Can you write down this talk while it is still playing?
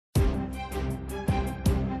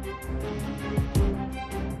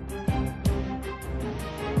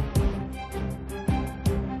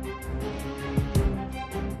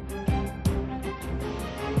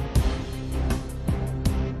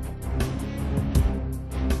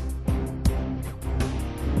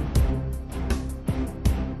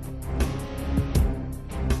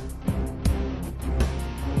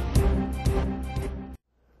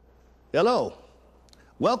Hello.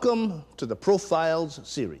 Welcome to the Profiles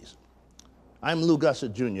series. I'm Lou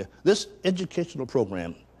Gossett Jr. This educational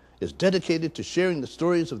program is dedicated to sharing the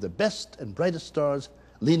stories of the best and brightest stars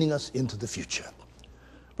leading us into the future.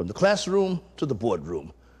 From the classroom to the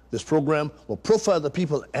boardroom, this program will profile the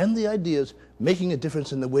people and the ideas making a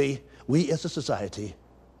difference in the way we as a society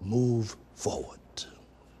move forward.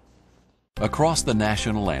 Across the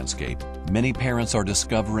national landscape, many parents are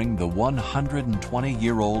discovering the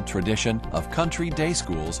 120-year-old tradition of country day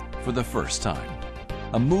schools for the first time.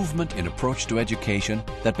 A movement in approach to education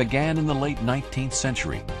that began in the late 19th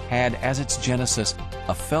century had as its genesis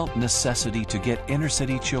a felt necessity to get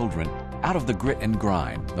inner-city children out of the grit and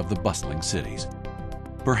grind of the bustling cities.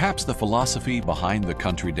 Perhaps the philosophy behind the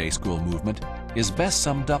Country Day School movement is best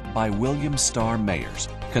summed up by William Starr Mayers,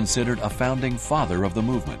 considered a founding father of the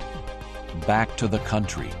movement. "Back to the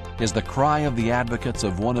country" is the cry of the advocates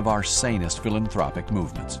of one of our sanest philanthropic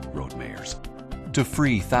movements, wrote Mayers. To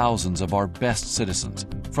free thousands of our best citizens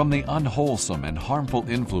from the unwholesome and harmful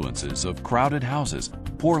influences of crowded houses,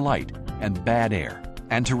 poor light, and bad air,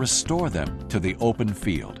 and to restore them to the open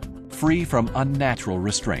field, free from unnatural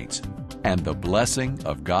restraints, and the blessing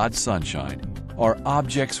of God's sunshine, are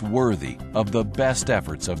objects worthy of the best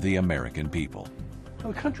efforts of the American people.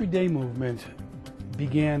 The Country Day movement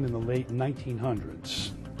began in the late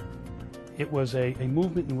 1900s. It was a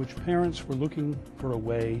movement in which parents were looking for a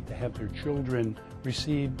way to have their children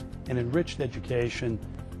receive an enriched education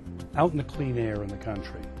out in the clean air in the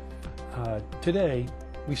country. Today,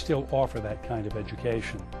 we still offer that kind of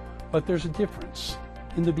education, but there's a difference.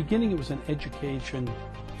 In the beginning, it was an education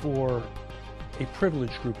for a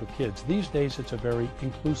privileged group of kids. These days, it's a very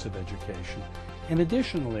inclusive education. And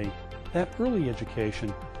additionally, that early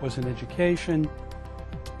education was an education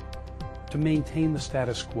to maintain the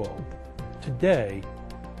status quo. Today,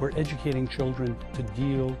 we're educating children to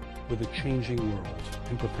deal with a changing world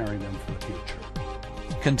and preparing them for the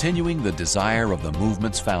future. Continuing the desire of the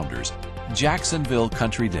movement's founders, Jacksonville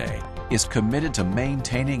Country Day is committed to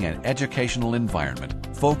maintaining an educational environment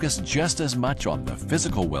focused just as much on the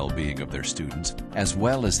physical well-being of their students as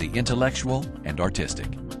well as the intellectual and artistic.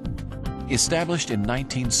 Established in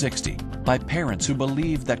 1960 by parents who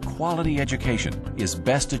believe that quality education is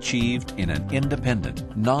best achieved in an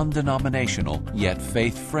independent, non-denominational, yet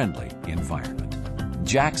faith-friendly environment.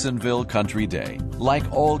 Jacksonville Country Day, like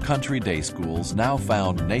all country day schools now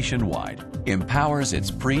found nationwide, empowers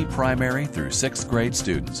its pre-primary through 6th grade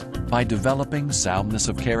students by developing soundness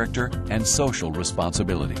of character and social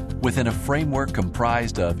responsibility within a framework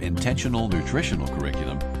comprised of intentional nutritional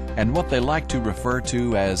curriculum and what they like to refer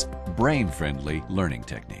to as brain-friendly learning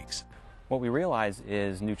techniques. What we realize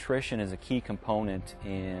is nutrition is a key component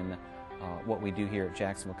in what we do here at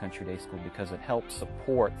Jacksonville Country Day School because it helps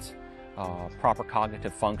support proper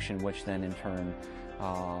cognitive function, which then in turn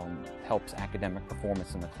helps academic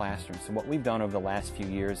performance in the classroom. So what we've done over the last few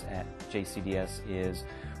years at JCDS is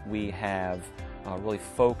we have really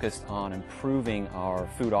focused on improving our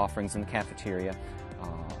food offerings in the cafeteria,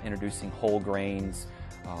 introducing whole grains,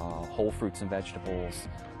 whole fruits and vegetables,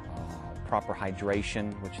 proper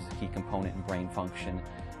hydration, which is a key component in brain function,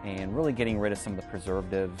 and really getting rid of some of the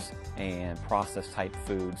preservatives and processed type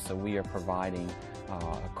foods, so we are providing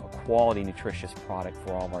a quality nutritious product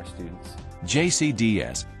for all of our students.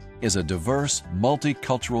 JCDS is a diverse,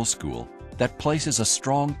 multicultural school that places a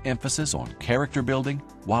strong emphasis on character building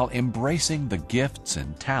while embracing the gifts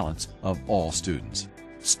and talents of all students.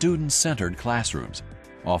 Student-centered classrooms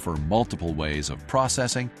offer multiple ways of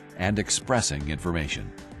processing and expressing information.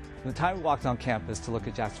 The time we walked on campus to look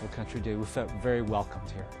at Jacksonville Country Day, we felt very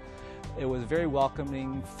welcomed here. It was a very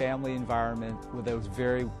welcoming family environment that was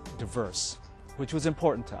very diverse, which was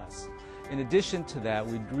important to us. In addition to that,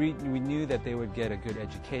 we knew that they would get a good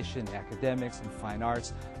education in academics and fine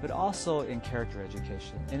arts, but also in character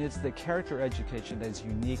education. And it's the character education that is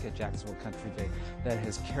unique at Jacksonville Country Day that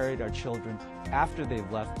has carried our children after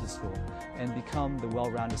they've left the school and become the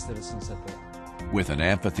well-rounded citizens that they are. With an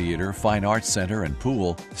amphitheater, fine arts center, and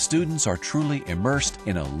pool, students are truly immersed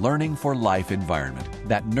in a learning for life environment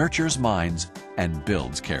that nurtures minds and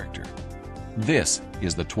builds character. This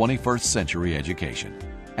is the 21st century education,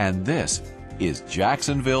 and this is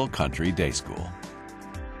Jacksonville Country Day School.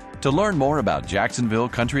 To learn more about Jacksonville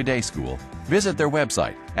Country Day School, visit their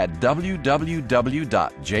website at www.jcds.com.